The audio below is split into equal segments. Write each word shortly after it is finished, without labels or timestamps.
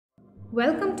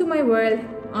Welcome to my World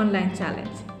Online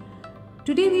Challenge.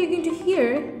 Today we are going to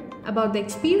hear about the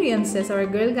experiences our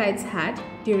Girl Guides had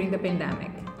during the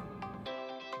pandemic.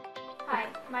 Hi,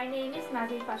 my name is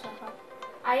Nazifa Shafa.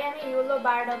 I am a yellow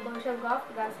bird of Boshalgov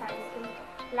Girls High School.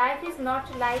 Life is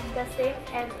not like the same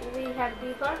as we had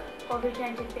before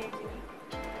COVID-19 pandemic.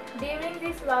 During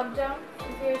this lockdown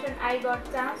situation, I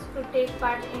got chance to take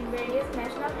part in various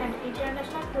national and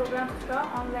international programs from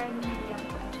online media.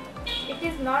 It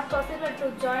is not possible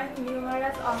to join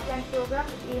numerous offline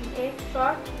programs in a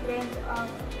short range of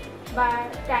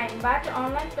time, but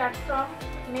online platform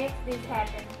makes this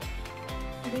happen.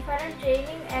 Different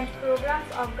training and programs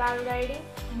of girl guiding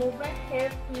movement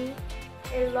helped me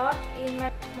a lot in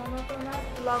my monotonous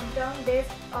lockdown days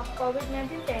of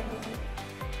COVID-19 pandemic.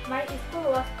 My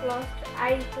school was closed.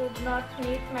 I could not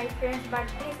meet my friends, but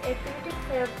these activities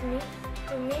helped me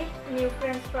to meet new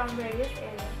friends from various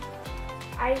areas.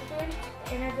 I felt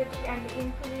energetic and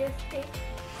enthusiastic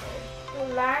to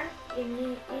learn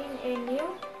in a new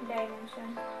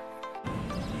dimension.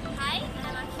 Hi,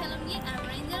 I'm Akshalomni. I'm a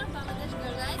ranger of Bangladesh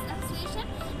Girl Guides Association.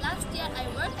 Last year I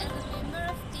worked as a member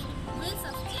of Team Wheels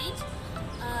of Change.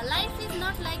 Life is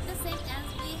not like the same as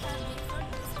we had before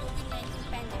this COVID-19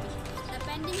 pandemic. The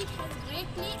pandemic has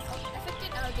greatly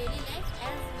affected our daily life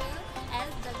as well as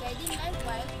the guiding life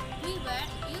while we were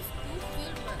used to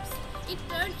field works. It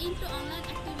turned into online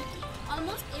activity.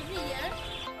 Almost every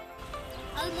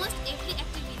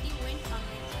activity went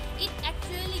online. It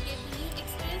actually gave a new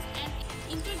experience and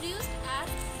introduced us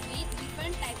with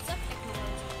different types of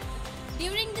technology.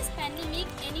 During this pandemic,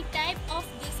 any type of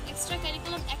this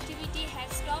extracurricular activity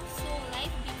had stopped, so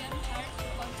life became hard to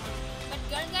control. But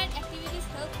Girl Guide activities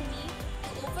helped me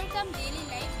to overcome daily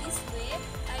life this way.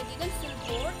 I didn't feel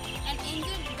bored and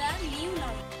enjoyed the new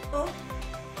knowledge.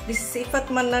 This is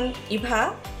Sifat Mannan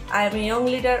Ibha. I am a young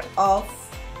leader of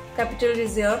Capital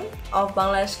Region of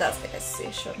Bangladesh Girls Guides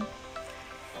Association.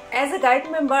 As a guide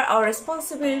member, our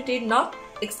responsibility not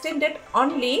extended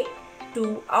only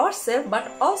to ourselves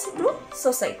but also to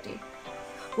society.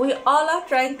 We all are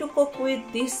trying to cope with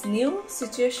this new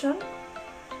situation.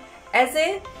 As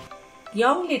a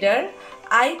young leader,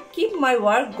 I keep my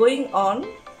work going on,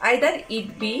 either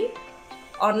it be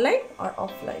online or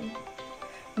offline.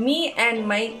 Me and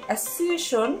my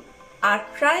association are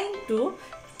trying to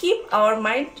keep our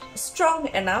mind strong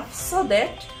enough so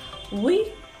that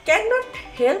we cannot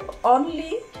help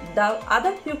only the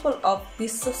other people of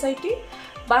this society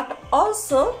but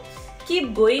also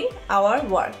keep going our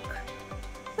work.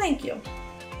 Thank you.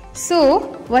 So,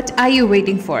 what are you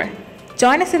waiting for?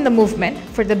 Join us in the movement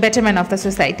for the betterment of the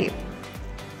society.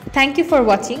 Thank you for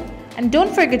watching, and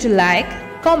don't forget to like,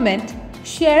 comment,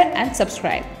 share and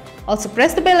subscribe. Also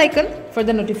press the bell icon for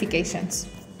the notifications.